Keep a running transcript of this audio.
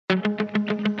This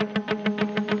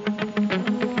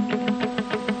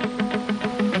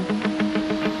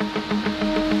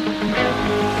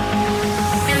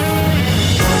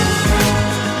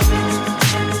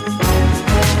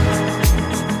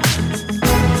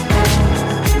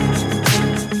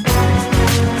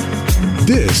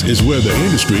is where the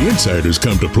industry insiders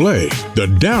come to play. The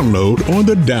download on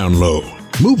the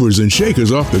download. Movers and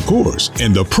shakers off the course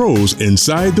and the pros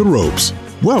inside the ropes.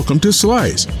 Welcome to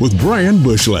Slice with Brian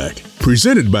Bushlack.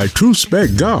 Presented by True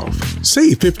Spec Golf.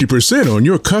 Save 50% on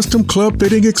your custom club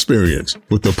fitting experience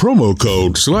with the promo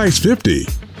code SLICE50.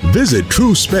 Visit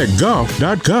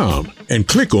TrueSpecGolf.com and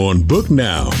click on Book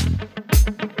Now.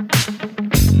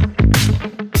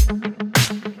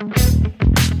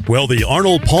 Well, the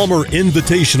Arnold Palmer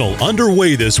Invitational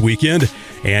underway this weekend,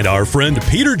 and our friend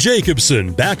Peter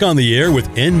Jacobsen back on the air with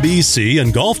NBC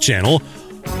and Golf Channel,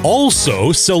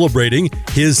 also celebrating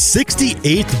his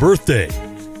 68th birthday.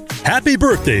 Happy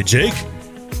birthday, Jake.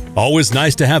 Always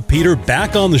nice to have Peter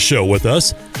back on the show with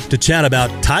us to chat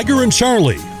about Tiger and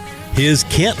Charlie, his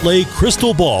Can't Lay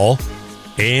crystal ball,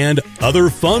 and other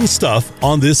fun stuff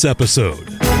on this episode.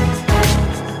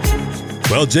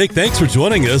 Well, Jake, thanks for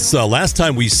joining us. Last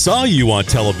time we saw you on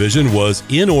television was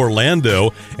in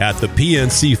Orlando at the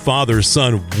PNC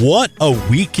Father-Son. What a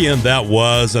weekend that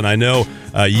was, and I know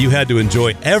you had to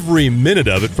enjoy every minute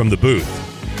of it from the booth.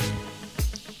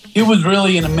 It was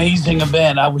really an amazing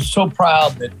event. I was so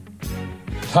proud that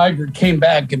Tiger came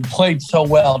back and played so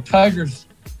well.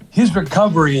 His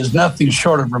recovery is nothing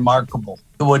short of remarkable.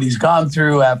 What he's gone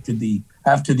through after the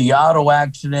auto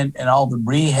accident and all the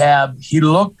rehab, he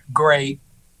looked great.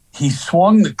 He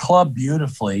swung the club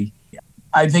beautifully.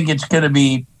 I think it's going to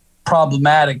be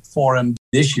problematic for him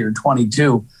this year,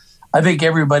 22. I think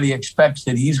everybody expects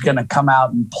that he's going to come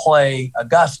out and play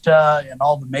Augusta and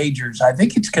all the majors. I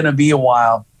think it's going to be a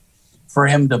while for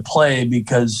him to play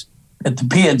because at the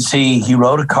PNC, he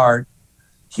rode a kart.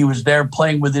 He was there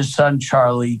playing with his son,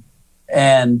 Charlie,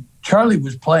 and Charlie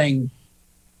was playing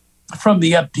from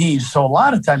the up tees. So a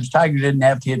lot of times Tiger didn't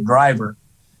have to hit driver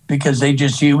because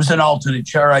it was an alternate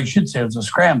chart. I should say it was a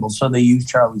scramble. So they used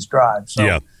Charlie's drive. So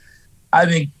yeah. I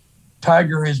think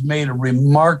Tiger has made a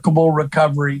remarkable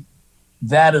recovery.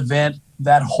 That event,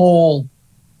 that whole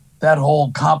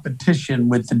competition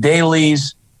with the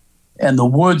Dailies and the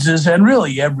Woodses and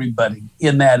really everybody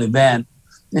in that event.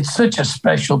 It's such a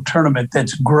special tournament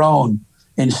that's grown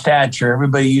in stature.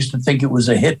 Everybody used to think it was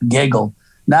a hit and giggle.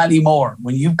 Not anymore.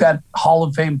 When you've got Hall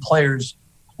of Fame players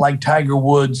like Tiger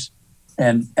Woods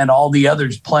and all the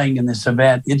others playing in this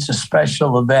event, it's a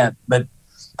special event. But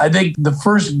I think the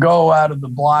first go out of the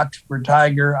blocks for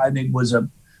Tiger, I think was a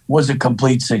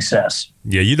complete success.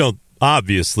 Yeah,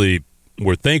 obviously,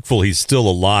 we're thankful he's still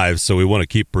alive, so we want to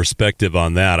keep perspective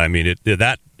on that. I mean,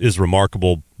 that is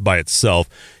remarkable by itself.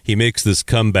 He makes this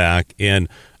comeback, and,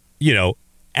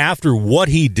 after what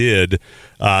he did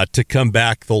to come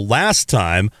back the last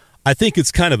time, I think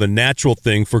it's kind of a natural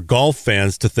thing for golf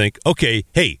fans to think, okay,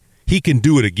 hey, he can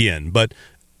do it again. But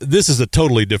this is a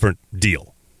totally different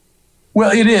deal.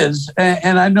 Well, it is.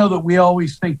 And I know that we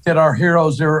always think that our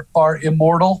heroes are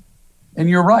immortal. And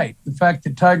you're right. The fact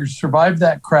that Tiger survived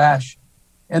that crash,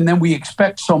 and then we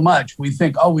expect so much. We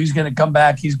think, oh, he's going to come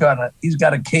back. He's got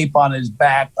a cape on his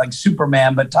back like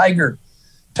Superman. But Tiger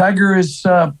is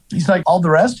he's like all the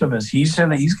rest of us. He's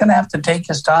gonna have to take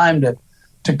his time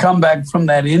to come back from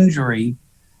that injury.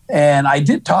 And I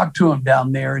did talk to him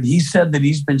down there, and he said that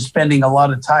he's been spending a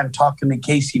lot of time talking to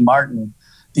Casey Martin,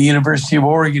 the University of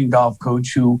Oregon golf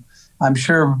coach, who I'm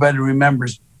sure everybody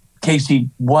remembers. Casey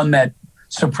won that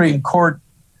Supreme Court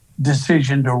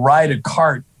decision to ride a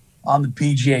kart on the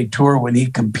PGA Tour when he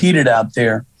competed out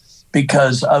there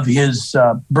because of his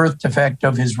birth defect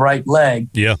of his right leg.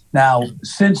 Yeah. Now,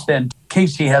 since then,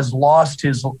 Casey has lost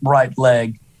his right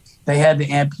leg. They had to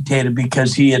amputate it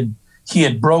because he had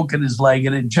broken his leg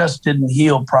and it just didn't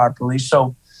heal properly.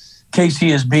 So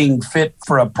Casey is being fit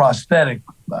for a prosthetic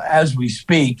as we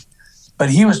speak. But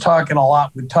he was talking a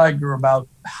lot with Tiger about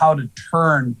how to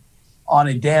turn on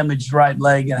a damaged right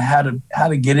leg and how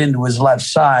to get into his left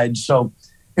side. So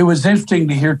it was interesting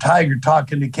to hear Tiger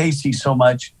talking to Casey so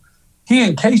much. He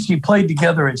and Casey played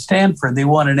together at Stanford. They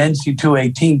won an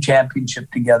NC2A team championship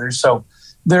together. So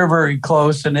they're very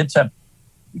close. And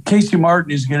Casey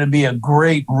Martin is going to be a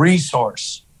great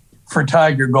resource for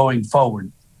Tiger going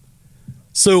forward.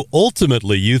 So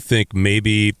ultimately, you think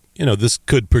maybe, this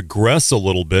could progress a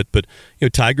little bit, but,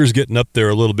 Tiger's getting up there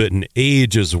a little bit in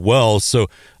age as well. So,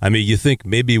 you think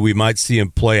maybe we might see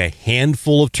him play a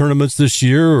handful of tournaments this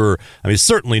year, or,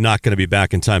 certainly not going to be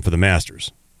back in time for the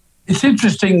Masters. It's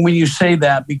interesting when you say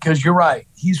that because you're right.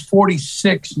 He's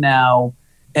 46 now,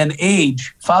 and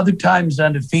age, Father Time's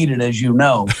undefeated, as you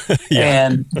know. Yeah.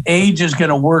 And age is going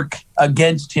to work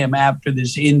against him after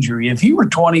this injury. If he were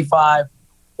 25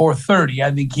 or 30,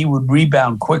 I think he would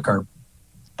rebound quicker.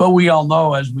 But we all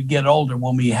know as we get older,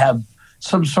 when we have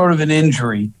some sort of an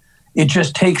injury, it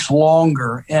just takes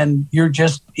longer, and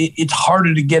it's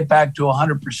harder to get back to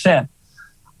 100%.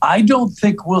 I don't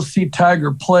think we'll see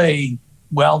Tiger play.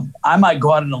 Well, I might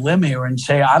go out on a limb here and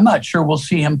say I'm not sure we'll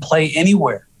see him play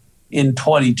anywhere in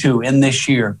 22 in this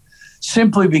year,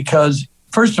 simply because,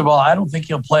 first of all, I don't think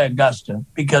he'll play Augusta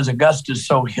because Augusta's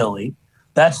so hilly.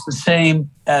 That's the same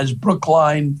as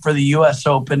Brookline for the U.S.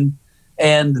 Open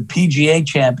and the PGA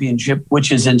Championship,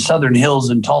 which is in Southern Hills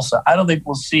in Tulsa. I don't think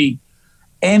we'll see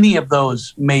any of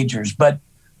those majors, but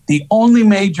the only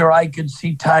major I could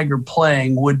see Tiger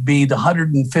playing would be the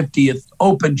 150th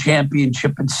Open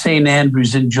Championship in St.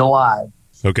 Andrews in July.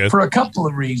 Okay. For a couple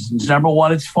of reasons. Number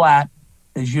one, it's flat.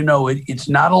 As you know, it's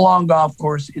not a long golf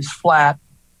course. It's flat,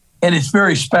 and it's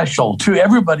very special to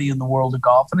everybody in the world of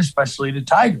golf, and especially to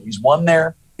Tiger. He's won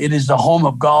there. It is the home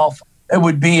of golf. It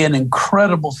would be an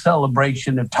incredible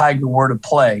celebration if Tiger were to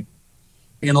play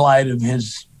in light of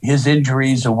his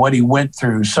injuries and what he went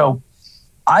through. So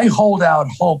I hold out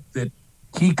hope that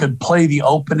he could play the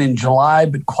Open in July,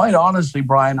 but quite honestly,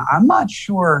 Brian, I'm not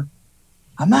sure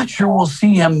we'll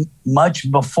see him much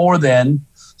before then,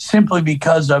 simply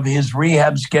because of his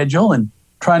rehab schedule and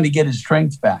trying to get his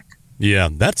strength back. Yeah,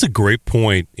 that's a great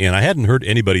point, and I hadn't heard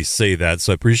anybody say that,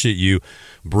 so I appreciate you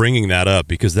bringing that up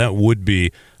because that would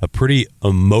be a pretty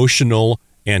emotional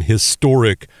and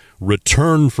historic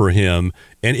return for him.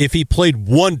 And if he played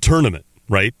one tournament,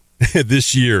 right,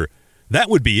 this year, that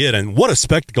would be it, and what a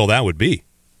spectacle that would be.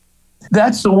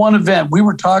 That's the one event. We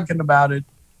were talking about it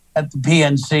at the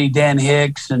PNC, Dan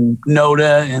Hicks and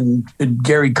Noda and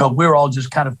Gary Cope. We were all just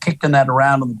kind of kicking that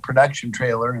around on the production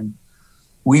trailer, and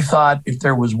we thought if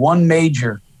there was one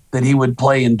major that he would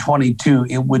play in 22,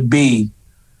 it would be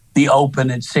the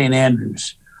Open at St.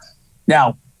 Andrews.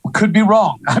 Now, could be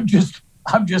wrong. I'm just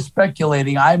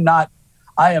speculating. I am not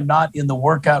in the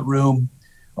workout room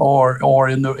or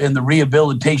in the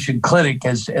rehabilitation clinic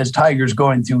as Tiger's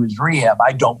going through his rehab.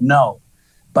 I don't know.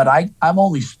 But I'm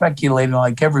only speculating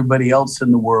like everybody else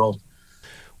in the world.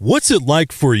 What's it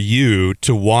like for you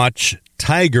to watch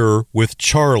Tiger with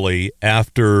Charlie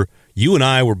after you and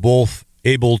I were both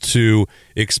able to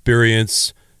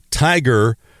experience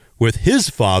Tiger with his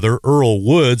father, Earl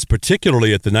Woods,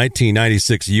 particularly at the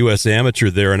 1996 U.S. Amateur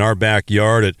there in our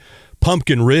backyard at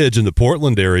Pumpkin Ridge in the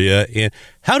Portland area? And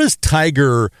how does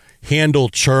Tiger handle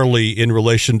Charlie in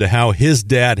relation to how his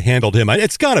dad handled him?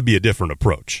 It's got to be a different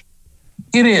approach.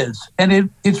 It is. And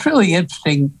it's really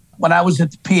interesting. When I was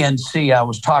at the PNC, I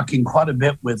was talking quite a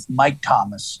bit with Mike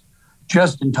Thomas,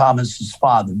 Justin Thomas's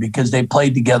father, because they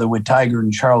played together with Tiger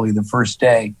and Charlie the first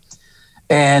day.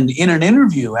 And in an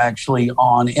interview, actually,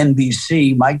 on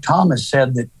NBC, Mike Thomas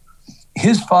said that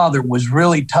his father was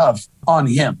really tough on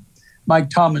him. Mike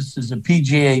Thomas is a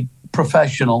PGA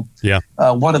professional,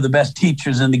 one of the best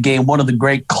teachers in the game, one of the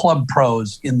great club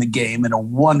pros in the game, and a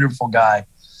wonderful guy.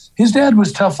 His dad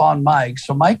was tough on Mike,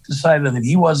 so Mike decided that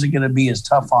he wasn't going to be as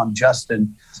tough on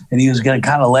Justin, and he was going to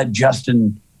kind of let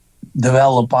Justin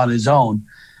develop on his own.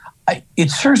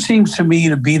 It sure seems to me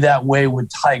to be that way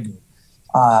with Tiger.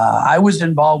 I was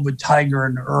involved with Tiger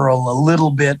and Earl a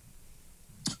little bit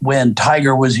when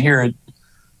Tiger was here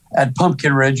at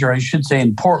Pumpkin Ridge, or I should say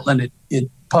in Portland at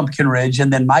Pumpkin Ridge,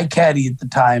 and then my caddy at the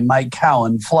time, Mike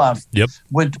Cowan, Fluff,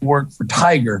 went to work for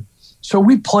Tiger. So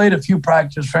we played a few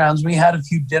practice rounds. We had a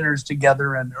few dinners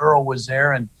together, and Earl was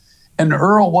there. And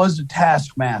Earl was a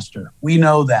taskmaster. We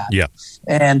know that. Yeah.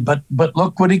 But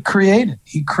look what he created.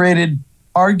 He created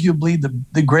arguably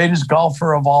the greatest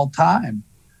golfer of all time.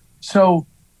 So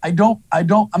I'm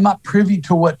not privy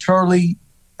to what Charlie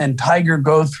and Tiger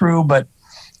go through, but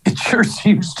it sure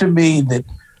seems to me that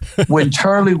when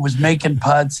Charlie was making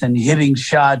putts and hitting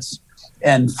shots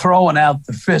and throwing out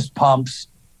the fist pumps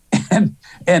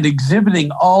and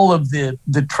exhibiting all of the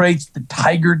traits that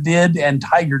Tiger did and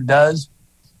Tiger does,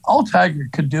 all Tiger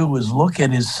could do was look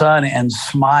at his son and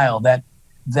smile, that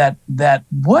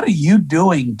what are you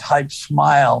doing type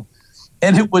smile.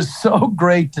 And it was so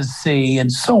great to see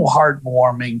and so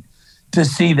heartwarming to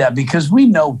see that, because we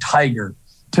know Tiger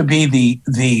to be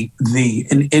the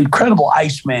incredible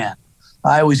Iceman.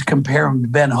 I always compare him to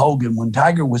Ben Hogan. When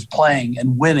Tiger was playing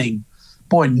and winning,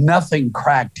 boy, nothing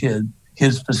cracked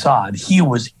his facade. He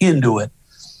was into it.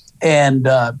 And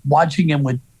watching him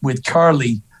with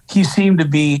Charlie, he seemed to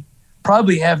be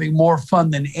probably having more fun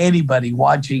than anybody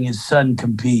watching his son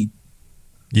compete.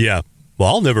 Yeah,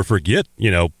 Well, I'll never forget,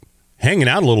 hanging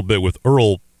out a little bit with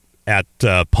Earl at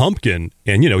Pumpkin,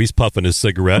 and, he's puffing his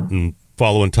cigarette and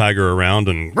following Tiger around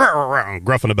and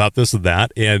gruffing about this and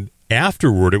that. And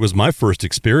afterward, it was my first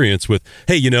experience with,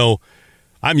 hey,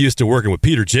 I'm used to working with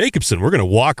Peter Jacobsen. We're going to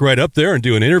walk right up there and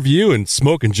do an interview and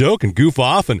smoke and joke and goof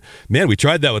off. And, man, we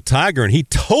tried that with Tiger, and he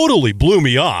totally blew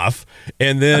me off.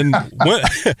 And then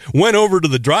went over to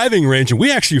the driving range, and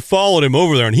we actually followed him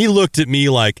over there. And he looked at me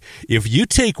like, if you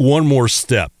take one more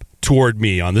step toward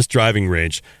me on this driving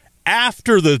range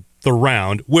after the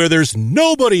round where there's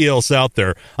nobody else out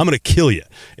there, I'm going to kill you.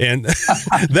 And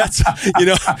that's,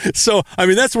 so,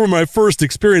 that's where my first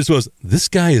experience was. This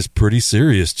guy is pretty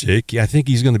serious, Jake. I think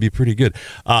he's going to be pretty good.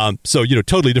 So,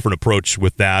 totally different approach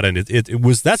with that. And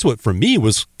that's what for me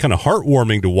was kind of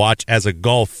heartwarming to watch as a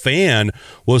golf fan,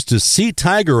 was to see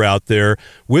Tiger out there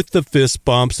with the fist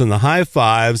bumps and the high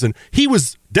fives. And he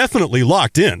was definitely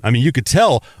locked in. You could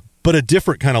tell, but a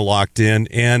different kind of locked in.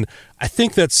 And I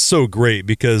think that's so great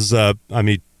because,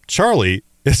 Charlie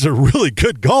is a really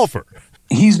good golfer.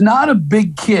 He's not a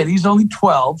big kid. He's only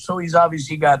 12, so he's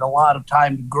obviously got a lot of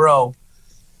time to grow.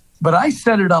 But I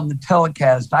said it on the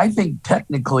telecast. I think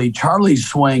technically Charlie's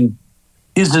swing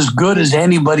is as good as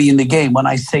anybody in the game. When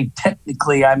I say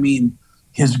technically, I mean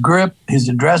his grip, his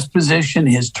address position,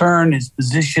 his turn, his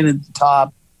position at the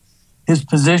top, his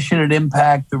position at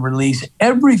impact, the release,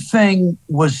 everything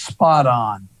was spot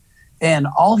on. And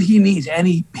all he needs, and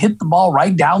he hit the ball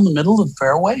right down the middle of the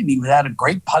fairway, and he had a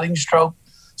great putting stroke.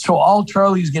 So all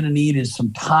Charlie's going to need is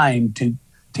some time to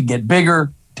get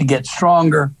bigger, to get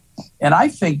stronger. And I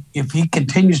think if he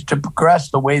continues to progress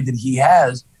the way that he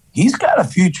has, he's got a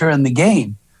future in the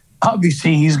game.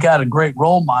 Obviously, he's got a great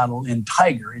role model in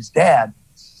Tiger, his dad.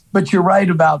 But you're right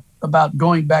about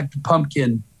going back to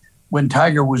Pumpkin. When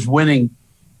Tiger was winning,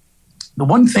 the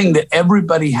one thing that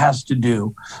everybody has to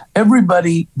do,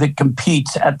 everybody that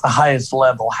competes at the highest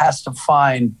level has to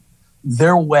find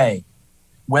their way,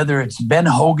 whether it's Ben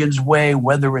Hogan's way,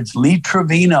 whether it's Lee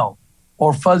Trevino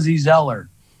or Fuzzy Zeller.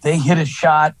 They hit a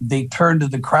shot, they turn to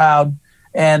the crowd,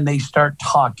 and they start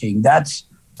talking. That's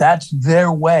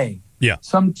their way. Yeah.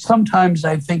 Sometimes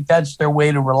I think that's their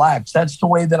way to relax. That's the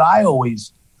way that I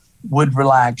always would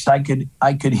relax. I could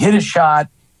hit a shot,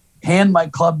 hand my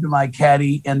club to my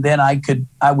caddy, and then I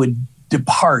would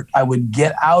depart. I would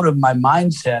get out of my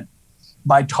mindset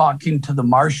by talking to the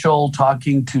marshal,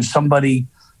 talking to somebody,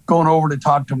 going over to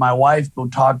talk to my wife, go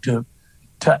talk to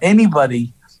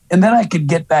anybody, and then I could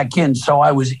get back in. So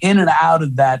I was in and out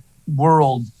of that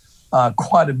world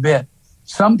quite a bit.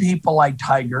 Some people like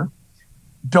Tiger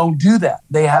don't do that.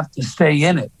 They have to stay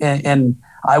in it. And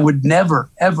I would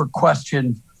never, ever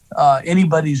question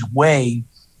anybody's way.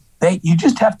 You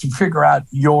just have to figure out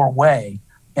your way.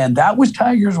 And that was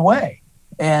Tiger's way.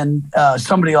 And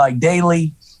somebody like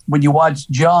Daly, when you watch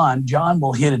John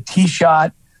will hit a tee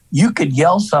shot. You could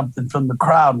yell something from the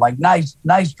crowd like, nice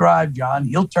drive, John.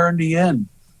 He'll turn to you and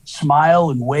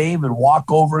smile and wave and walk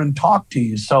over and talk to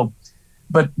you. So,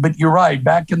 but you're right.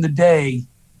 Back in the day,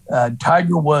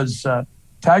 Tiger was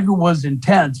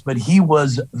intense, but he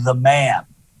was the man.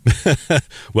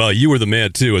 Well, you were the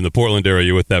man, too, in the Portland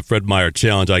area with that Fred Meyer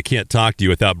Challenge. I can't talk to you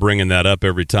without bringing that up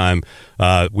every time.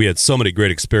 We had so many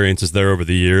great experiences there over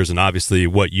the years, and obviously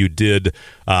what you did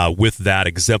with that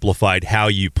exemplified how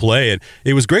you play. And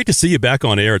it was great to see you back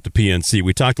on air at the PNC.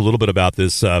 We talked a little bit about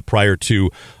this prior to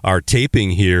our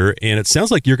taping here, and it sounds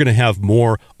like you're going to have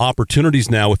more opportunities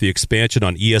now with the expansion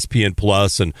on ESPN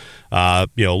Plus and a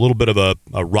little bit of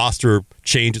a roster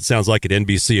change, it sounds like, at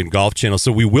NBC and Golf Channel.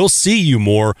 So we will see you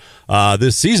more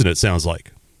this season, it sounds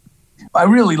like. I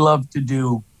really love to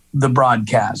do the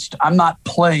broadcast. I'm not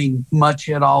playing much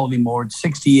at all anymore. At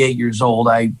 68 years old,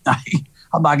 I'm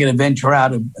not going to venture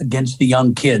out against the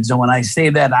young kids. And when I say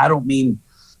that, I don't mean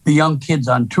the young kids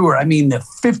on tour. I mean the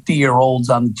 50-year-olds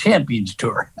on the Champions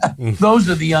Tour. Those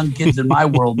are the young kids in my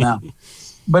world now.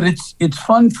 But it's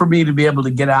fun for me to be able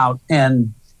to get out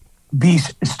and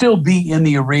still be in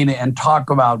the arena and talk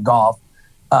about golf.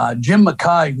 Jim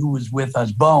Mackay, who was with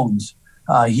us, Bones,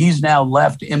 he's now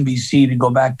left NBC to go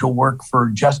back to work for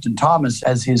Justin Thomas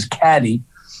as his caddy.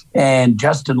 And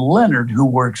Justin Leonard, who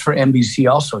works for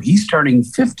NBC also, he's turning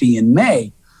 50 in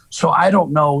May. So I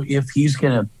don't know if he's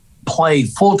going to play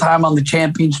full-time on the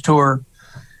Champions Tour.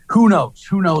 Who knows?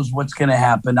 Who knows what's going to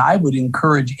happen? I would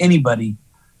encourage anybody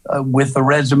with the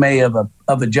resume of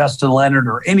a Justin Leonard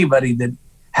or anybody that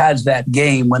has that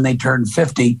game when they turn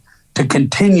 50 to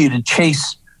continue to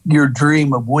chase your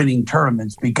dream of winning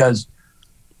tournaments, because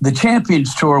the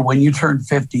Champions Tour, when you turn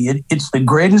 50, it's the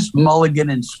greatest mulligan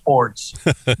in sports.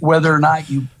 Whether or not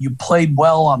you played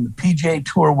well on the PGA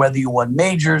Tour, whether you won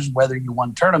majors, whether you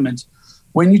won tournaments,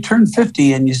 when you turn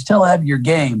 50 and you still have your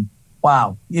game,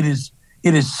 wow, it is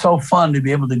so fun to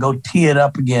be able to go tee it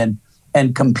up again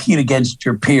and compete against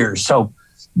your peers. So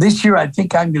this year, I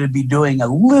think I'm going to be doing a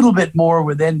little bit more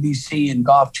with NBC and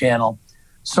Golf Channel.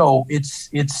 So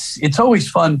it's always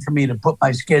fun for me to put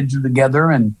my schedule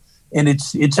together, and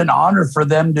it's an honor for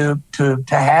them to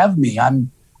have me.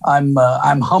 I'm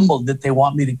humbled that they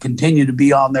want me to continue to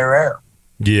be on their air.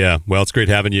 Yeah, well, it's great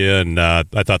having you, and I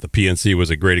thought the PNC was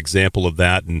a great example of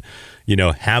that. And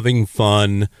having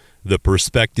fun, the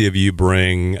perspective you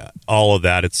bring, all of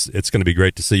that. It's going to be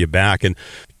great to see you back. And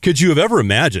could you have ever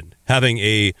imagined having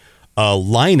a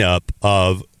lineup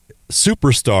of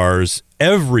superstars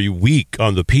every week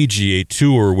on the PGA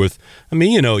Tour? With,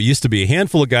 it used to be a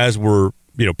handful of guys were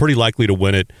pretty likely to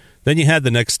win it. Then you had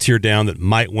the next tier down that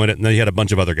might win it, and then you had a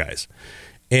bunch of other guys.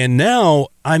 And now,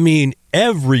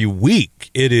 every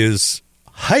week it is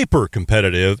hyper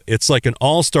competitive. It's like an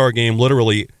all-star game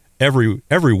literally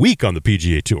every week on the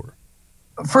PGA Tour.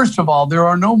 First of all, there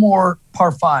are no more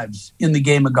par fives in the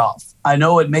game of golf. I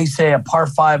know it may say a par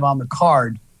five on the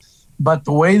card, but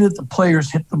the way that the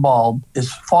players hit the ball,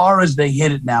 as far as they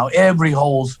hit it now, every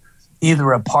hole's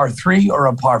either a par 3 or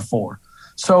a par 4.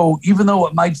 So even though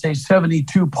it might say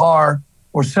 72 par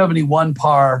or 71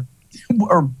 par,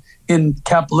 or in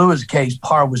Kapalua's case,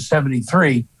 par was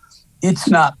 73, it's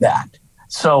not that.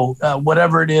 So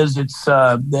whatever it is, it's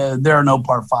there are no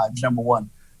par fives, number one.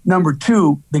 Number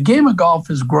two, the game of golf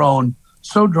has grown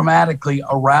so dramatically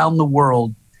around the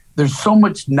world. There's so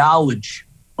much knowledge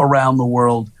around the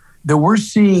world that we're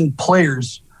seeing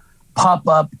players pop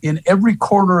up in every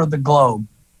corner of the globe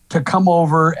to come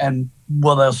over and,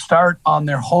 they'll start on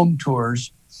their home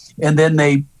tours, and then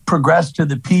they progress to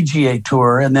the PGA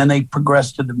Tour, and then they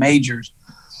progress to the majors.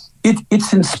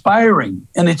 It's inspiring,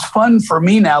 and it's fun for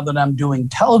me now that I'm doing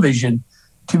television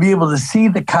to be able to see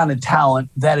the kind of talent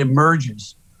that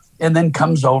emerges and then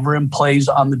comes over and plays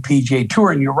on the PGA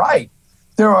Tour. And you're right.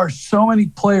 There are so many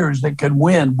players that could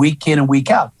win week in and week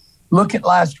out. Look at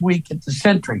last week at the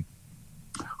Century.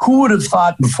 Who would have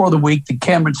thought before the week that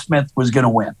Cameron Smith was going to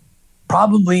win?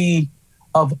 Probably,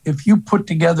 if you put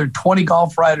together 20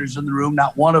 golf writers in the room,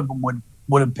 not one of them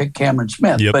would have picked Cameron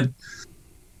Smith. Yep. But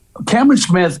Cameron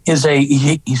Smith is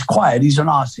he's quiet. He's an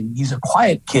Aussie. He's a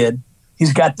quiet kid.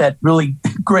 He's got that really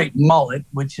great mullet,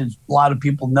 which is a lot of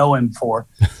people know him for.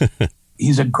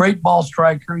 He's a great ball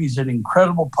striker. He's an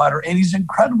incredible putter, and he's an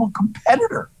incredible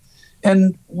competitor.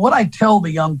 And what I tell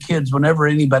the young kids whenever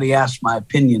anybody asks my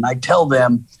opinion, I tell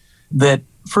them that,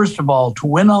 first of all, to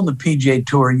win on the PGA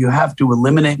Tour, you have to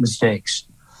eliminate mistakes.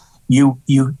 You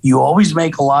always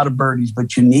make a lot of birdies,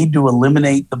 but you need to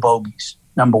eliminate the bogeys,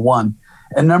 number one.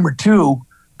 And number two,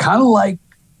 kind of like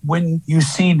when you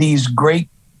see these great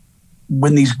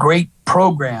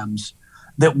programs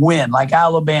that win, like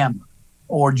Alabama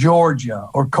or Georgia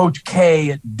or Coach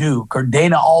K at Duke or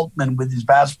Dana Altman with his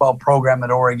basketball program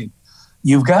at Oregon,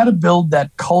 you've got to build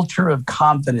that culture of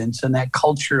confidence and that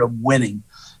culture of winning.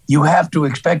 You have to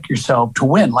expect yourself to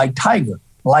win, like Tiger,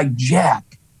 like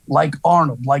Jack, like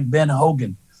Arnold, like Ben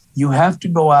Hogan. You have to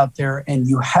go out there and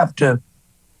you have to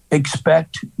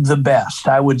expect the best.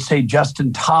 I would say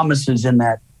Justin Thomas is in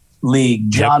that league.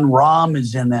 John Rahm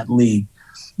is in that league.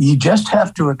 You just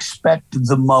have to expect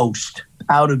the most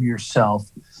out of yourself,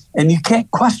 and you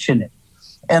can't question it.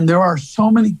 And there are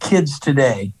so many kids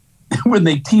today when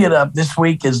they tee it up. This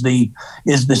week is the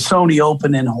Sony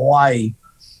Open in Hawaii.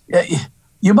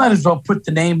 You might as well put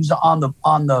the names on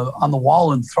the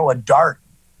wall and throw a dart,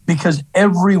 because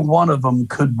every one of them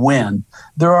could win.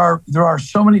 There are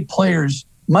so many players,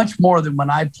 much more than when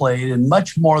I played, and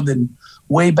much more than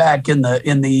way back in the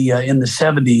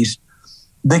 70s,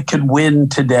 that could win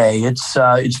today.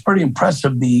 It's pretty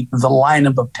impressive, the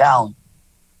lineup of talent.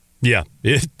 Yeah,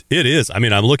 it is. I'm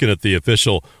looking at the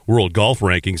official world golf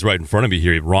rankings right in front of me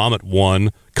here. Rahm at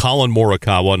 1, Colin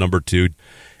Morikawa number 2,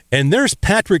 and there's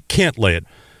Patrick Cantlay.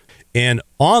 And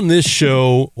on this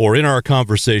show, or in our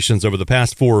conversations over the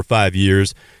past 4 or 5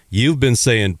 years, you've been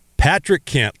saying Patrick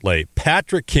Cantlay,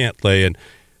 and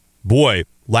boy,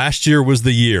 last year was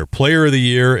the year, player of the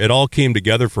year. It all came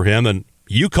together for him, and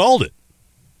you called it.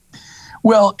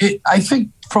 Well, I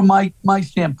think from my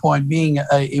standpoint, being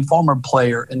a former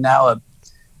player and now a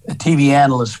TV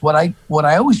analyst, what I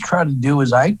always try to do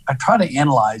is I try to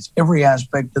analyze every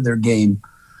aspect of their game,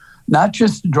 not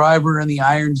just the driver and the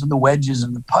irons and the wedges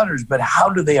and the putters, but how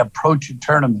do they approach a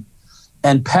tournament?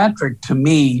 And Patrick, to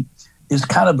me, is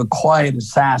kind of a quiet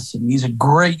assassin. He's a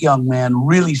great young man,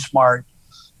 really smart.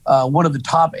 One of the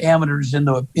top amateurs in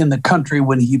the country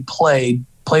when he played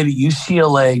at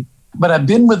UCLA. But I've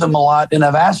been with him a lot, and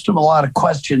I've asked him a lot of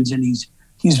questions, and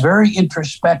he's very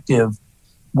introspective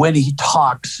when he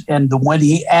talks and when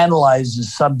he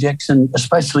analyzes subjects, and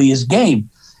especially his game.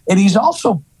 And he's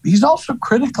also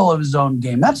critical of his own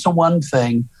game. That's the one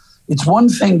thing. It's one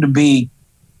thing to be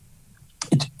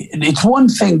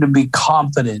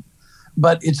confident,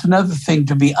 but it's another thing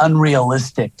to be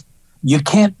unrealistic. You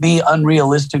can't be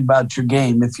unrealistic about your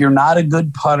game. If you're not a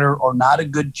good putter or not a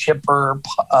good chipper,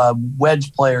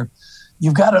 wedge player,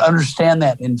 you've got to understand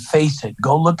that and face it.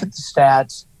 Go look at the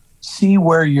stats, see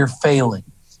where you're failing.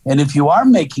 And if you are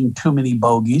making too many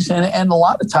bogeys, and a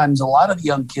lot of times, a lot of the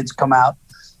young kids come out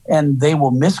and they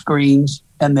will miss greens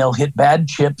and they'll hit bad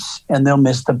chips and they'll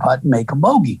miss the putt and make a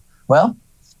bogey. Well,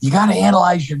 you got to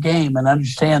analyze your game and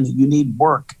understand that you need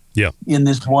work in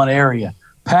this one area.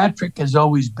 Patrick has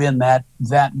always been that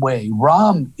way.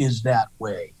 Rahm is that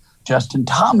way. Justin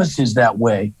Thomas is that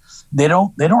way. They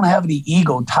don't have any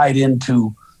ego tied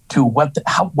into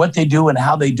what they do and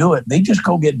how they do it. They just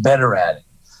go get better at it.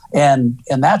 And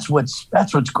that's what's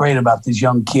great about these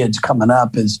young kids coming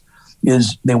up is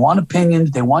they want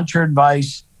opinions, they want your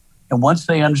advice, and once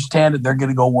they understand it, they're going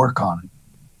to go work on it.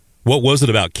 What was it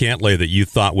about Cantlay that you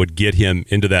thought would get him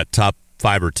into that top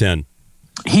 5 or 10?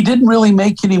 He didn't really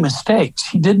make any mistakes.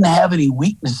 He didn't have any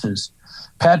weaknesses.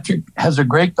 Patrick has a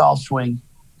great golf swing.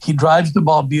 He drives the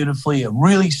ball beautifully, a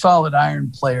really solid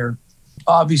iron player,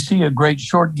 obviously a great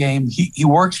short game. He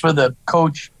works with a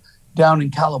coach down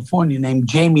in California named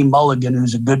Jamie Mulligan,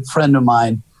 who's a good friend of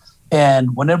mine.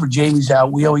 And whenever Jamie's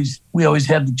out, we always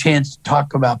have the chance to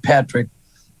talk about Patrick.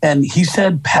 And he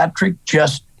said Patrick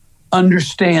just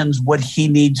understands what he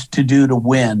needs to do to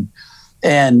win.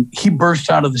 And he burst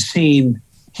out of the scene.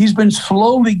 He's been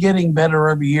slowly getting better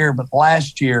every year, but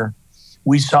last year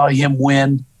we saw him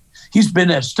win. He's been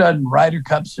a stud in Ryder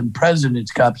Cups and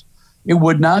President's Cups. It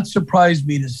would not surprise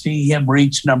me to see him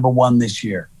reach number 1 this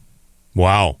year.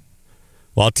 Wow.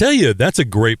 Well, I'll tell you, that's a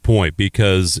great point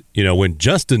because, when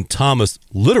Justin Thomas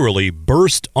literally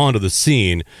burst onto the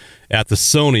scene at the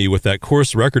Sony with that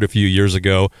course record a few years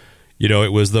ago,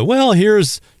 it was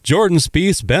here's Jordan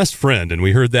Spieth's best friend. And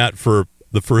we heard that for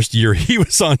the first year he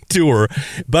was on tour.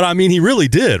 But, he really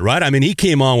did, right? He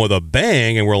came on with a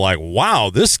bang and we're like, wow,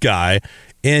 this guy.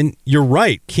 And you're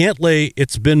right, Cantlay,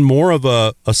 it's been more of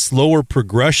a slower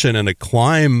progression and a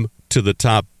climb to the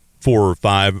top 4 or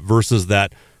 5 versus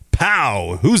that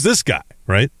pow, who's this guy,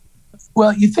 right?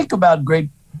 Well, you think about great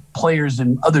players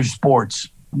in other sports.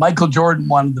 Michael Jordan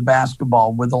wanted the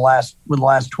basketball with the last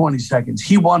 20 seconds.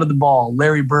 He wanted the ball.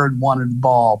 Larry Bird wanted the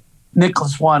ball.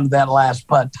 Nicklaus wanted that last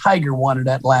putt. Tiger wanted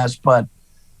that last putt.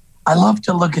 I love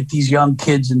to look at these young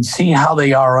kids and see how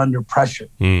they are under pressure.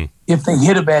 If they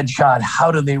hit a bad shot,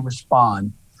 how do they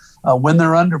respond? When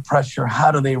they're under pressure,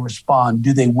 how do they respond?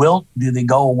 Do they wilt? Do they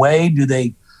go away? Do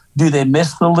they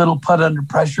miss the little putt under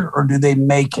pressure, or do they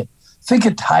make it? Think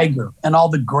of Tiger and all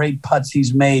the great putts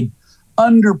he's made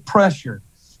under pressure.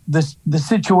 The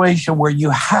situation where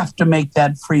you have to make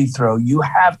that free throw, you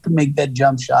have to make that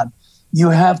jump shot,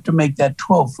 you have to make that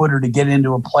 12-footer to get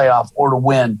into a playoff or to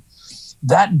win.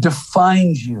 That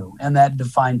defines you, and that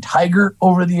defined Tiger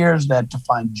over the years, that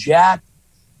defined Jack,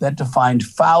 that defined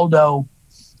Faldo,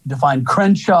 defined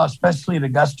Crenshaw, especially at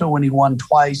Augusta when he won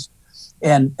twice.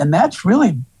 And that's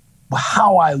really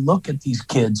how I look at these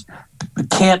kids.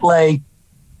 Cantlay,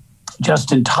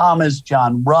 Justin Thomas,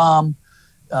 Jon Rahm,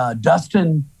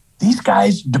 Dustin, these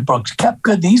guys, Brooks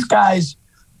Koepka, these guys,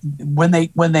 when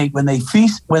they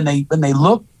feast, when they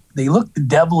look the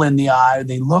devil in the eye,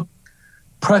 they look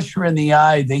pressure in the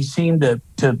eye, they seem to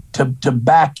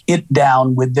back it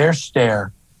down with their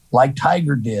stare like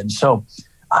Tiger did. So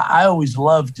I always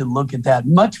love to look at that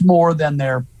much more than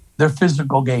their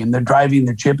physical game, their driving,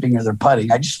 their chipping, or their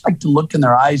putting. I just like to look in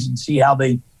their eyes and see how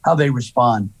they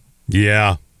respond.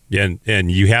 Yeah.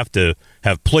 And you have to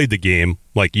have played the game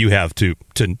like you have to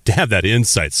have that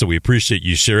insight. So we appreciate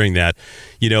you sharing that,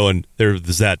 and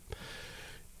there's that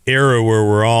era where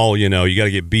we're all, you got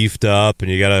to get beefed up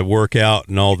and you got to work out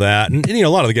and all that. And a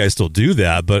lot of the guys still do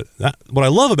that. But what I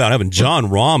love about having Jon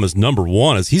Rahm as number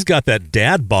 1 is he's got that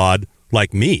dad bod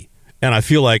like me. And I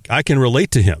feel like I can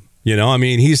relate to him.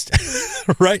 He's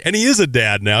right. And he is a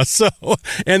dad now. So,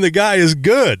 and the guy is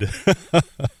good.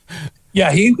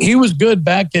 Yeah, he was good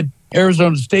back at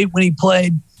Arizona State when he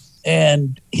played.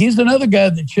 And he's another guy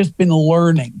that's just been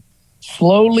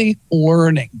slowly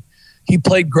learning. He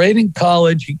played great in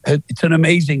college. It's an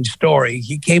amazing story.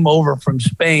 He came over from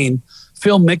Spain.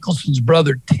 Phil Mickelson's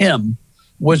brother, Tim,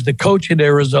 was the coach at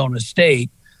Arizona State,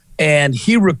 and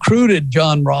he recruited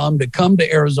Jon Rahm to come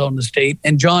to Arizona State,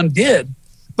 and John did,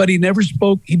 but he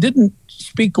didn't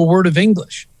speak a word of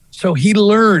English. So he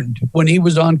learned when he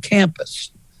was on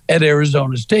campus at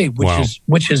Arizona State,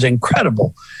 which is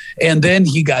incredible. And then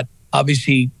he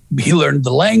learned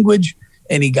the language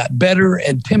and he got better.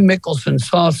 And Tim Mickelson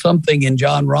saw something in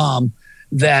Jon Rahm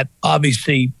that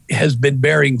obviously has been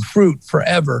bearing fruit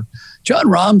forever. Jon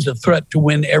Rahm's a threat to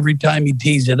win every time he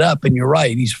tees it up. And you're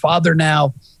right. He's father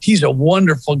now. He's a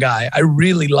wonderful guy. I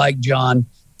really like Jon.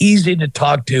 Easy to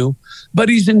talk to, but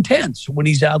he's intense when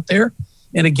he's out there.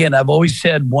 And again, I've always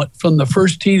said, from the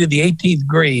first tee to the 18th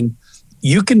green,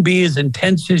 you can be as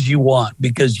intense as you want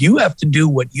because you have to do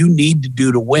what you need to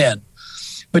do to win.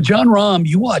 But Jon Rahm,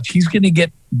 you watch, he's going to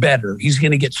get better. He's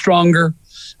going to get stronger.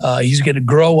 He's going to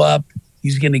grow up.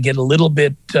 He's going to get a little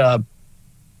bit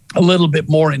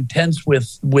more intense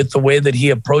with the way that he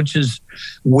approaches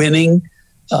winning.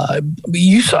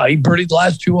 You saw he birdied the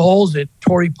last 2 holes at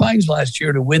Torrey Pines last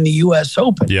year to win the U.S.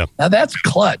 Open. Yeah. Now that's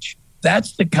clutch.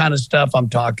 That's the kind of stuff I'm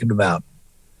talking about.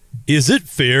 Is it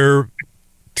fair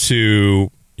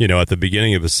to, at the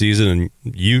beginning of a season, and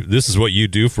this is what you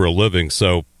do for a living,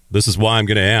 so this is why I'm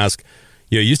going to ask,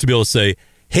 you used to be able to say,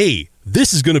 hey,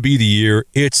 this is going to be the year,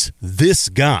 it's this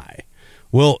guy.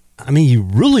 Well, I mean, you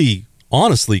really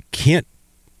honestly can't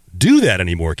do that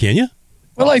anymore, can you?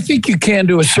 Well, I think you can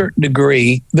to a certain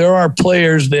degree. There are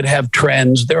players that have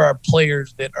trends. There are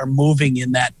players that are moving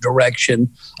in that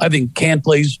direction. I think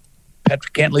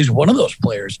Patrick Cantley's one of those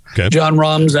players. Okay. Jon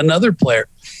Rahm's another player.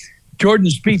 Jordan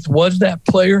Spieth was that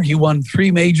player. He won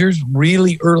 3 majors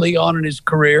really early on in his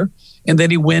career, and then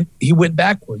he went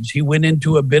backwards. He went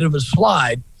into a bit of a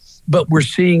slide, but we're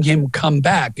seeing him come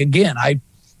back again. I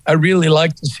really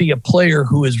like to see a player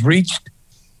who has reached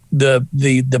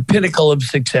the pinnacle of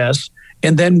success,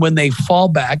 and then when they fall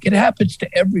back, it happens to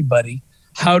everybody.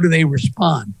 How do they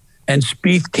respond? And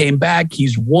Spieth came back.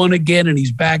 He's won again, and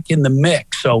he's back in the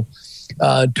mix. So,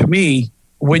 to me,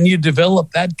 when you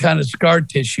develop that kind of scar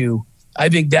tissue, I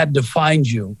think that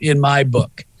defines you in my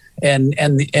book. And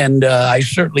I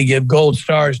certainly give gold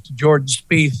stars to Jordan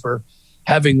Spieth for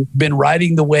having been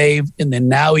riding the wave, and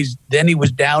then he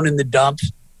was down in the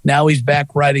dumps. Now he's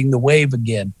back riding the wave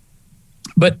again.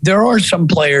 But there are some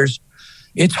players,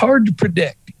 it's hard to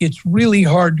predict. It's really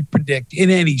hard to predict in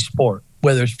any sport,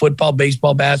 whether it's football,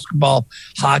 baseball, basketball,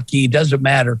 hockey, doesn't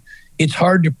matter. It's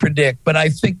hard to predict, but I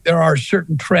think there are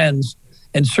certain trends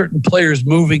and certain players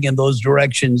moving in those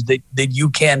directions that you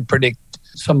can predict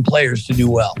some players to do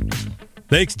well.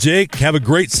 Thanks, Jake. Have a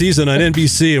great season on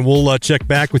NBC, and we'll check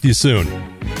back with you soon.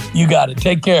 You got it.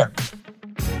 Take care.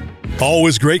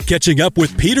 Always great catching up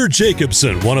with Peter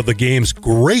Jacobsen, one of the game's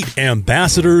great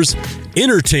ambassadors,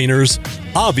 entertainers,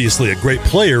 obviously a great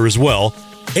player as well,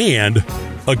 and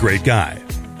a great guy.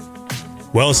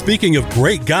 Well, speaking of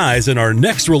great guys, in our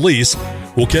next release,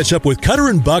 we'll catch up with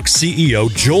Cutter & Buck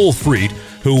CEO Joel Freed,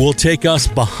 who will take us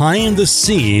behind the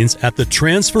scenes at the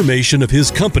transformation of his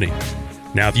company.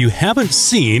 Now, if you haven't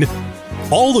seen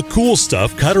all the cool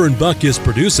stuff Cutter & Buck is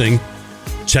producing,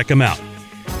 check them out.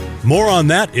 More on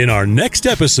that in our next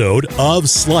episode of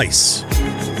Slice.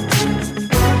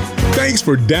 Thanks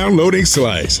for downloading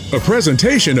Slice, a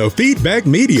presentation of Feedback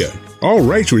Media. All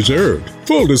rights reserved.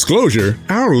 Full disclosure,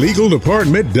 our legal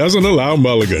department doesn't allow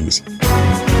mulligans.